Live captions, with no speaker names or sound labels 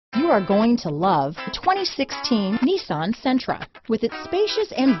are going to love the 2016 Nissan Sentra. With its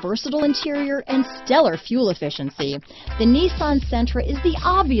spacious and versatile interior and stellar fuel efficiency, the Nissan Sentra is the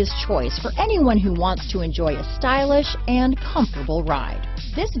obvious choice for anyone who wants to enjoy a stylish and comfortable ride.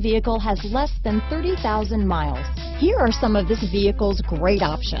 This vehicle has less than 30,000 miles. Here are some of this vehicle's great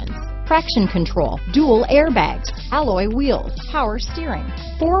options: traction control, dual airbags, alloy wheels, power steering,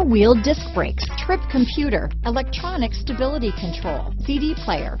 four-wheel disc brakes, trip computer, electronic stability control, CD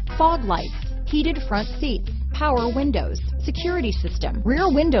player, fog lights, heated front seats, power windows, security system,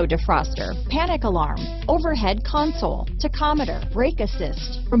 rear window defroster, panic alarm, overhead console, tachometer, brake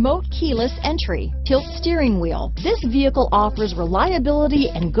assist, remote keyless entry, tilt steering wheel. This vehicle offers reliability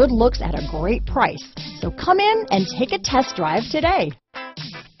and good looks at a great price. So come in and take a test drive today.